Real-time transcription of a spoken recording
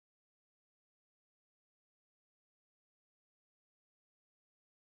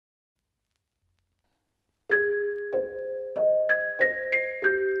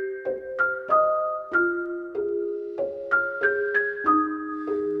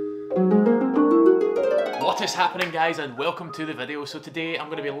What is happening, guys, and welcome to the video. So today I'm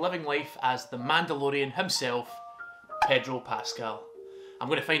going to be living life as the Mandalorian himself, Pedro Pascal. I'm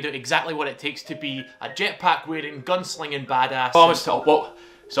going to find out exactly what it takes to be a jetpack wearing, gunslinging badass. Well,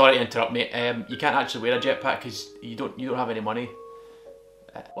 sorry to interrupt, mate. You can't actually wear a jetpack because you don't have any money.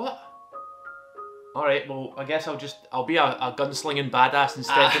 What? Alright, well, I guess I'll be a gunslinging badass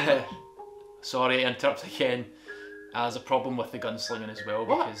instead. Sorry to interrupt again. There's a problem with the gunslinging as well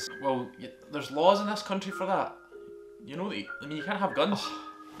because, well, there's laws in this country for that. You know, you can't have guns.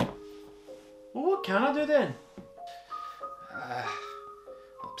 Well, what can I do then?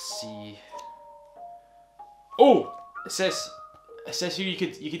 Let's see. Oh, it says here you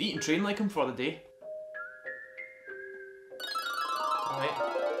could eat and train like him for the day. Alright.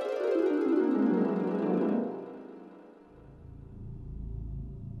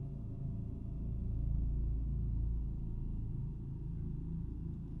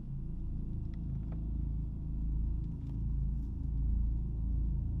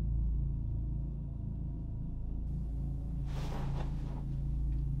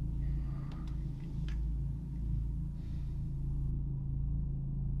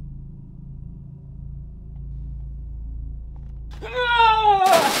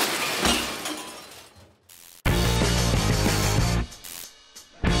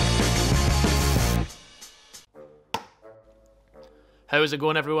 How's it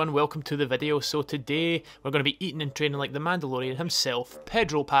going, everyone? Welcome to the video. So today we're going to be eating and training like the Mandalorian himself,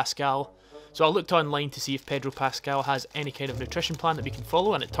 Pedro Pascal. So I looked online to see if Pedro Pascal has any kind of nutrition plan that we can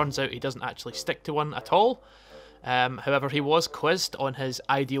follow, and it turns out he doesn't actually stick to one at all. However, he was quizzed on his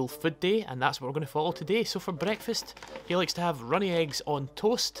ideal food day, and that's what we're going to follow today. So for breakfast, he likes to have runny eggs on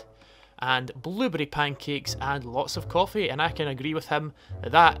toast and blueberry pancakes and lots of coffee, and I can agree with him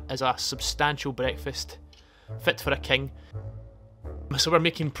that that is a substantial breakfast, fit for a king. So we're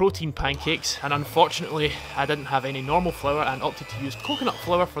making protein pancakes, and unfortunately I didn't have any normal flour and opted to use coconut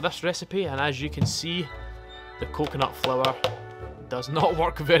flour for this recipe, and as you can see, the coconut flour does not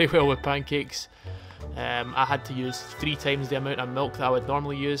work very well with pancakes. I had to use 3 times the amount of milk that I would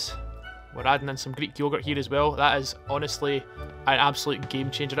normally use. We're adding in some Greek yogurt here as well. That is honestly an absolute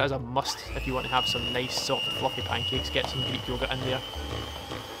game changer. That is a must if you want to have some nice soft fluffy pancakes. Get some Greek yogurt in there.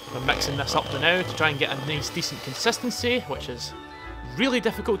 We're mixing this up now to try and get a nice decent consistency, which is really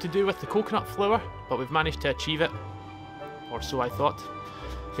difficult to do with the coconut flour, but we've managed to achieve it, or so I thought.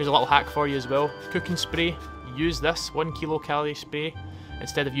 Here's a little hack for you as well. Cooking spray, use this 1 kilocalorie spray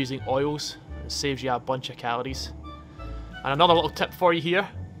instead of using oils. It saves you a bunch of calories. And another little tip for you here.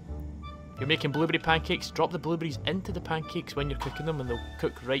 If you're making blueberry pancakes, drop the blueberries into the pancakes when you're cooking them and they'll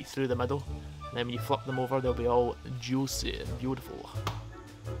cook right through the middle. And then when you flip them over, they'll be all juicy and beautiful.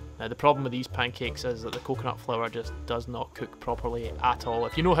 Now the problem with these pancakes is that the coconut flour just does not cook properly at all.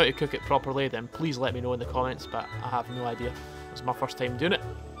 If you know how to cook it properly, then please let me know in the comments, but I have no idea. It's my first time doing it.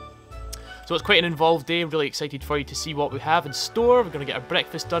 So it's quite an involved day. I'm really excited for you to see what we have in store. We're going to get our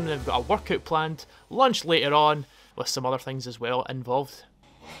breakfast done, and then we've got a workout planned, lunch later on, with some other things as well involved.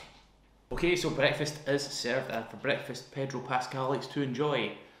 Okay, so breakfast is served, and for breakfast Pedro Pascal likes to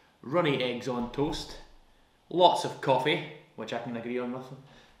enjoy runny eggs on toast, lots of coffee, which I can agree on with him,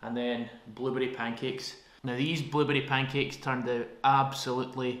 and then blueberry pancakes. Now these blueberry pancakes turned out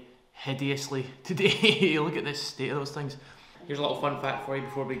absolutely hideously today. Look at this state of those things. Here's a little fun fact for you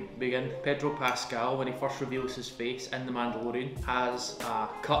before we begin. Pedro Pascal, when he first reveals his face in The Mandalorian, has a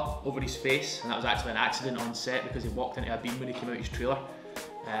cut over his face, and that was actually an accident on set because he walked into a beam when he came out his trailer.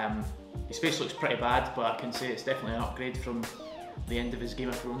 His face looks pretty bad, but I can say it's definitely an upgrade from the end of his Game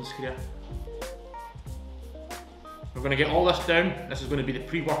of Thrones career. We're going to get all this down. This is going to be the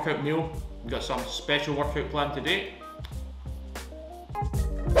pre-workout meal. We've got some special workout planned today.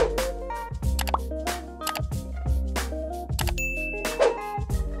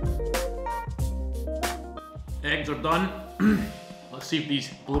 Eggs are done. Let's see if these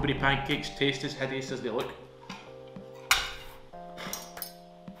blueberry pancakes taste as hideous as they look.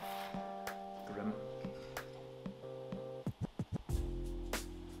 Grim.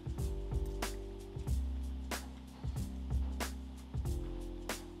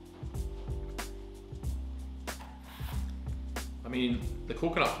 I mean, the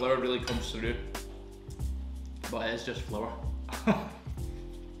coconut flour really comes through, but it is just flour.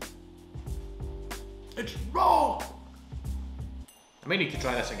 It's raw! I might need to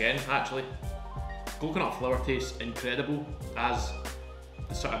try this again, actually. Coconut flour tastes incredible as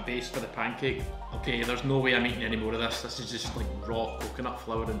the sort of base for the pancake. Okay, there's no way I'm eating any more of this. This is just like raw coconut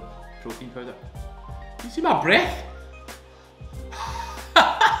flour and protein powder. You see my breath?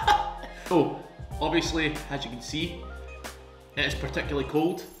 Oh, obviously, as you can see, it is particularly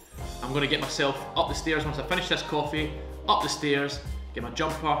cold. I'm going to get myself up the stairs once I finish this coffee, up the stairs, get my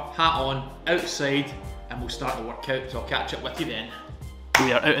jumper, hat on, outside, and we'll start the workout, so I'll catch up with you then.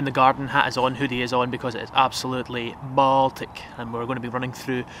 We are out in the garden, hat is on, hoodie is on because it is absolutely Baltic, and we're going to be running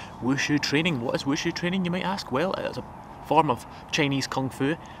through Wushu training. What is Wushu training, you might ask? Well, it is a form of Chinese Kung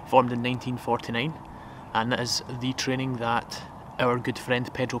Fu formed in 1949, and it is the training that our good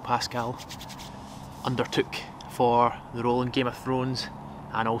friend Pedro Pascal undertook for the role in Game of Thrones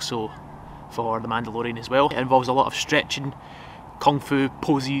and also for the Mandalorian as well. It involves a lot of stretching, Kung Fu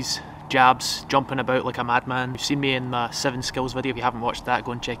poses, jabs, jumping about like a madman. You've seen me in my 7 skills video. If you haven't watched that,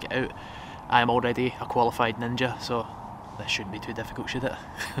 go and check it out. I am already a qualified ninja, so this shouldn't be too difficult, should it?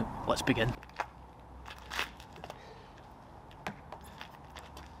 Let's begin.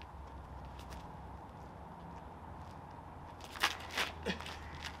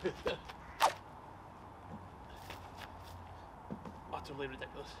 Utterly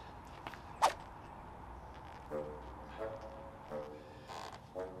ridiculous.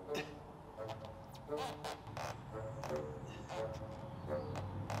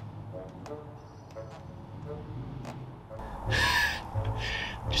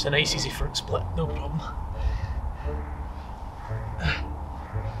 Just a nice easy front split, no problem.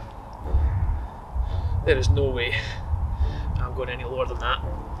 There is no way I'm going any lower than that.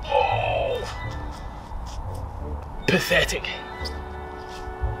 Oh! Pathetic.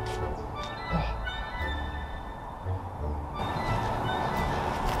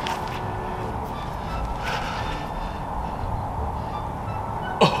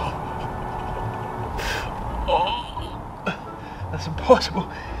 That's impossible.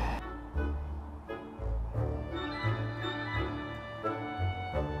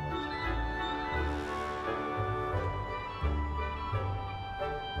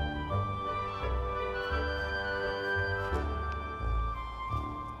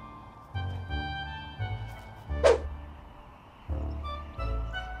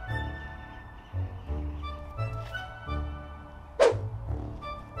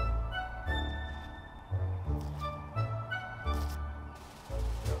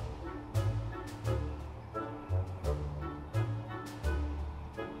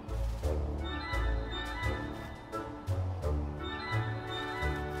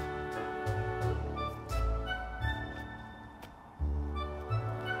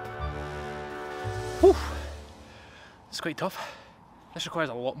 Whew. It's quite tough. This requires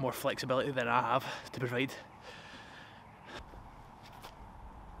a lot more flexibility than I have to provide.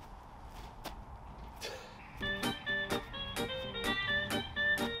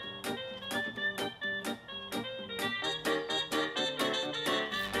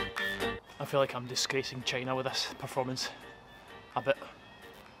 I feel like I'm disgracing China with this performance a bit.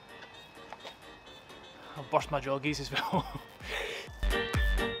 I'll burst my joggies as well.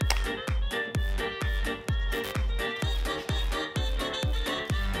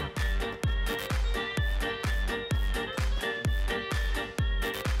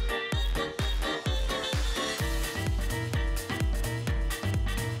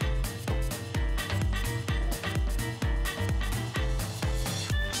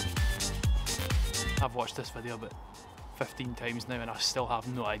 I've watched this video about 15 times now and I still have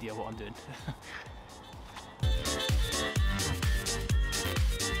no idea what I'm doing.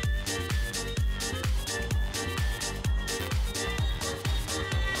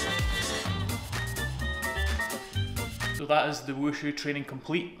 So that is the Wushu training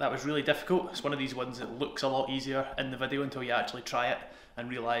complete. That was really difficult. It's one of these ones that looks a lot easier in the video until you actually try it and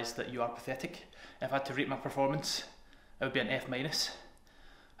realise that you are pathetic. If I had to rate my performance, it would be an F-.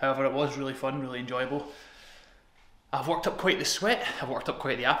 However, it was really fun, really enjoyable. I've worked up quite the sweat, I've worked up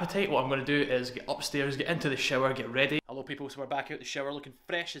quite the appetite. What I'm going to do is get upstairs, get into the shower, get ready. Hello people, so we're back out the shower looking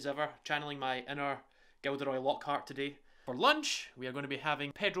fresh as ever, channeling my inner Gilderoy Lockhart today. For lunch, we are going to be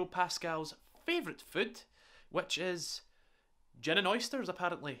having Pedro Pascal's favourite food, which is gin and oysters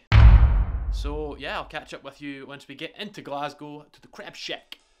apparently. So yeah, I'll catch up with you once we get into Glasgow to the Crab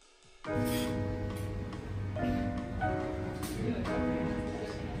Shack.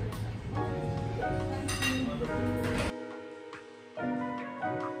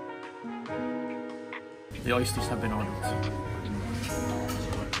 The oysters have been ordered.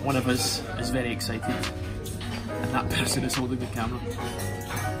 One of us is very excited, and that person is holding the camera.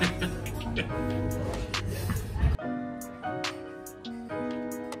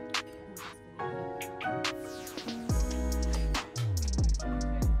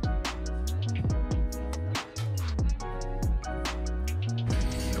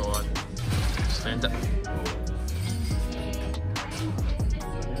 Go on, stand up.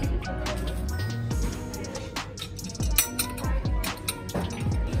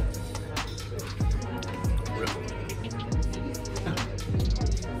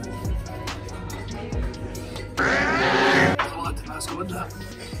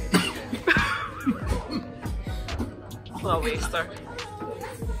 real waster.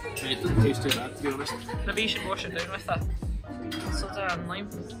 It doesn't taste too bad, to be honest. Maybe you should wash it down with a soda and lime.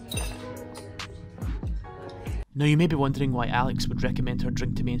 Now you may be wondering why Alex would recommend her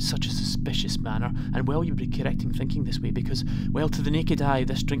drink to me in such a suspicious manner, and well, you'd be correct in thinking this way because, well, to the naked eye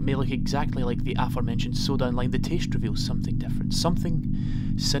this drink may look exactly like the aforementioned soda and lime. The taste reveals something different, something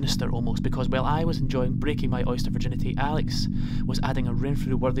sinister almost, because while I was enjoying breaking my oyster virginity, Alex was adding a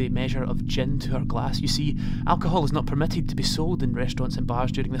Renfrew-worthy measure of gin to her glass. You see, alcohol is not permitted to be sold in restaurants and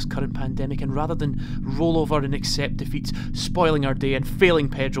bars during this current pandemic, and rather than roll over and accept defeats, spoiling our day and failing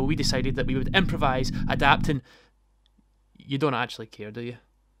Pedro, we decided that we would improvise, adapt, and... You don't actually care, do you?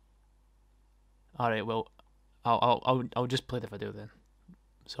 Alright, well, I'll just play the video then.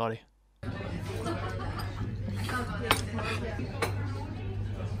 Sorry.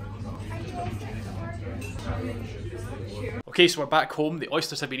 Okay, so we're back home. The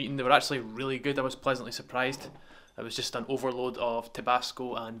oysters have been eaten. They were actually really good. I was pleasantly surprised. It was just an overload of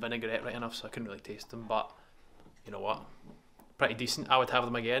Tabasco and vinaigrette right enough, so I couldn't really taste them, but you know what? Pretty decent. I would have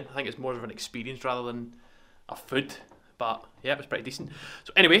them again. I think it's more of an experience rather than a food. But yeah, it was pretty decent.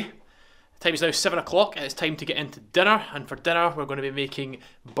 So anyway, the time is now 7 o'clock and it's time to get into dinner. And for dinner, we're going to be making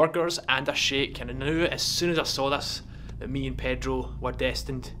burgers and a shake. And I knew as soon as I saw this that me and Pedro were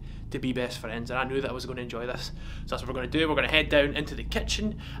destined to be best friends. And I knew that I was going to enjoy this. So that's what we're going to do. We're going to head down into the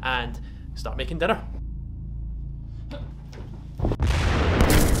kitchen and start making dinner.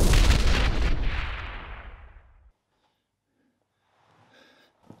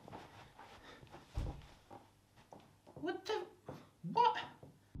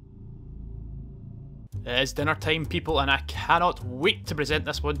 It is dinner time, people, and I cannot wait to present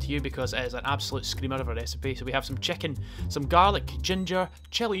this one to you because it is an absolute screamer of a recipe. So we have some chicken, some garlic, ginger,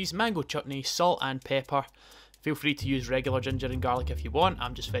 chilies, mango chutney, salt and pepper. Feel free to use regular ginger and garlic if you want.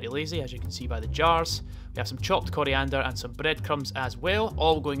 I'm just very lazy, as you can see by the jars. We have some chopped coriander and some breadcrumbs as well,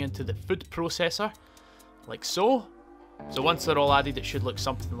 all going into the food processor, like so. So once they're all added, it should look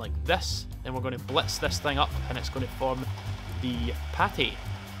something like this. Then we're going to blitz this thing up and it's going to form the patty,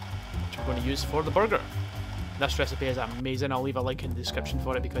 which we're going to use for the burger. This recipe is amazing. I'll leave a link in the description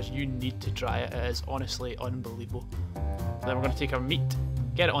for it because you need to try it. It is honestly unbelievable. Then we're going to take our meat,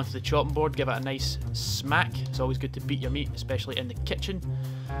 get it onto the chopping board, give it a nice smack. It's always good to beat your meat, especially in the kitchen.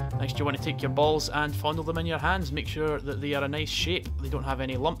 Next you want to take your balls and fondle them in your hands. Make sure that they are a nice shape, they don't have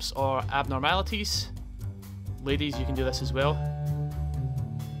any lumps or abnormalities. Ladies, you can do this as well.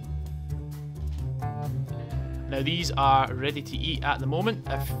 Now these are ready to eat at the moment,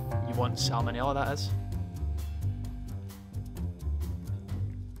 if you want salmonella that is.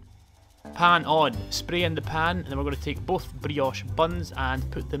 Pan on, spray in the pan, and then we're going to take both brioche buns and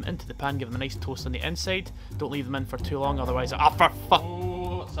put them into the pan, give them a nice toast on the inside. Don't leave them in for too long, otherwise,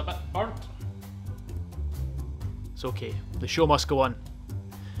 oh, it's a bit burnt. It's okay, the show must go on.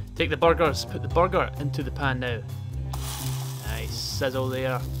 Take the burgers, put the burger into the pan now. Nice sizzle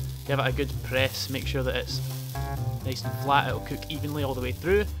there, give it a good press, make sure that it's nice and flat, it'll cook evenly all the way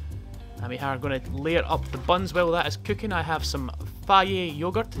through. And we are going to layer up the buns while that is cooking. I have some Faye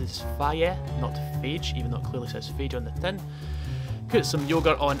yogurt. It's Faye, not Phage, even though it clearly says Phage on the tin. Put some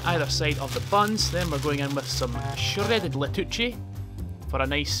yogurt on either side of the buns. Then we're going in with some shredded Latucci for a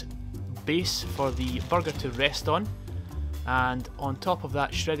nice base for the burger to rest on. And on top of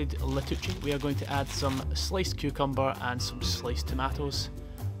that shredded Latucci, we are going to add some sliced cucumber and some sliced tomatoes.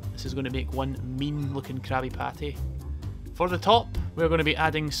 This is going to make one mean looking Krabby Patty. For the top, we're going to be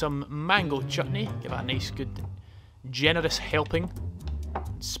adding some mango chutney. Give it a nice, good, generous helping.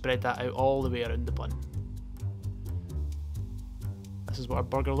 Spread that out all the way around the bun. This is what our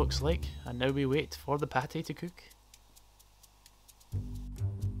burger looks like, and now we wait for the patty to cook.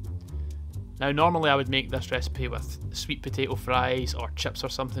 Now normally I would make this recipe with sweet potato fries or chips or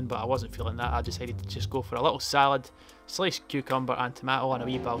something, but I wasn't feeling that. I decided to just go for a little salad, sliced cucumber and tomato, and a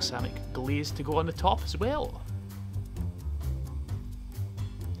wee balsamic glaze to go on the top as well.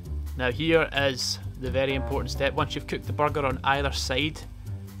 Now here is the very important step. Once you've cooked the burger on either side,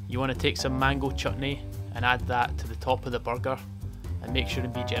 you want to take some mango chutney and add that to the top of the burger, and make sure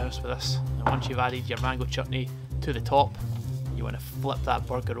and be generous with this. And once you've added your mango chutney to the top, you want to flip that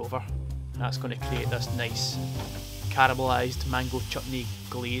burger over. And that's going to create this nice caramelized mango chutney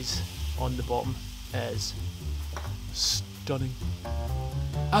glaze on the bottom. It is stunning.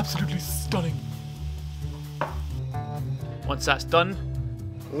 Absolutely stunning. Once that's done,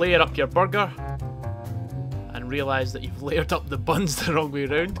 layer up your burger and realise that you've layered up the buns the wrong way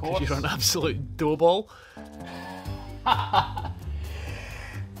around because you're an absolute dough ball. Fuck's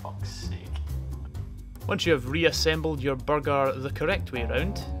sake. Once you have reassembled your burger the correct way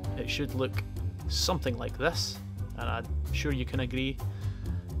around, it should look something like this. and I'm sure you can agree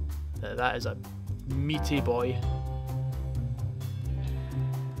that that is a meaty boy.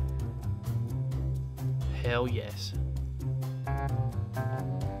 Hell yes.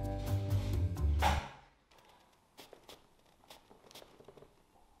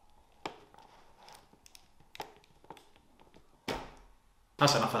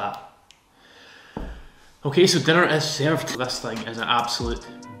 That's enough of that. Okay, so dinner is served. This thing is an absolute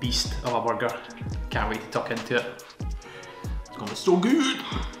beast of a burger. Can't wait to tuck into it. It's gonna be so good.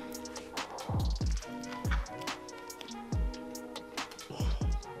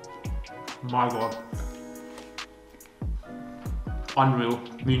 My god. Unreal.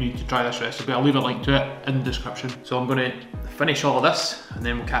 You need to try this recipe. I'll leave a link to it in the description. So I'm gonna finish all of this and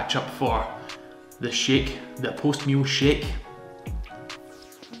then we'll catch up for the shake, the post-meal shake.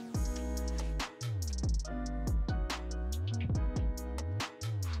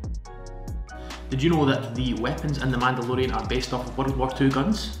 Did you know that the weapons in the Mandalorian are based off of World War II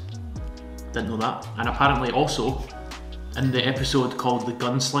guns? Didn't know that. And apparently also, in the episode called The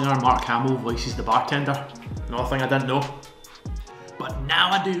Gunslinger, Mark Hamill voices the bartender. Another thing I didn't know. But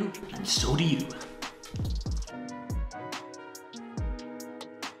now I do, and so do you.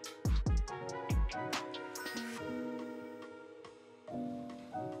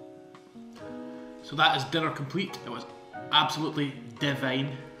 So that is dinner complete. It was absolutely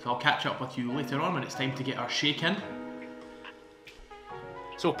divine. So I'll catch up with you later on when it's time to get our shake in.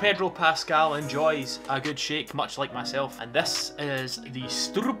 So Pedro Pascal enjoys a good shake, much like myself. And this is the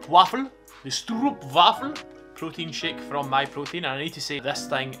Stroopwafel protein shake from My Protein. And I need to say, this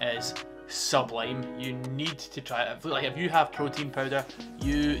thing is sublime. You need to try it. Like, if you have protein powder,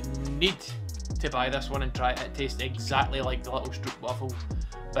 you need to buy this one and try it. It tastes exactly like the little Stroopwafel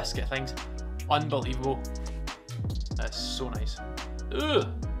biscuit things. Unbelievable. That's so nice. Ugh.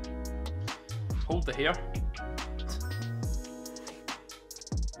 Hold the hair.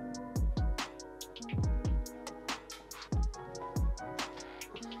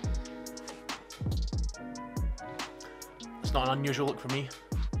 It's not an unusual look for me.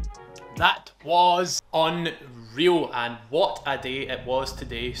 That was unreal, and what a day it was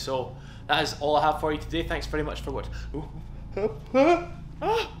today. So that is all I have for you today. Thanks very much for watching.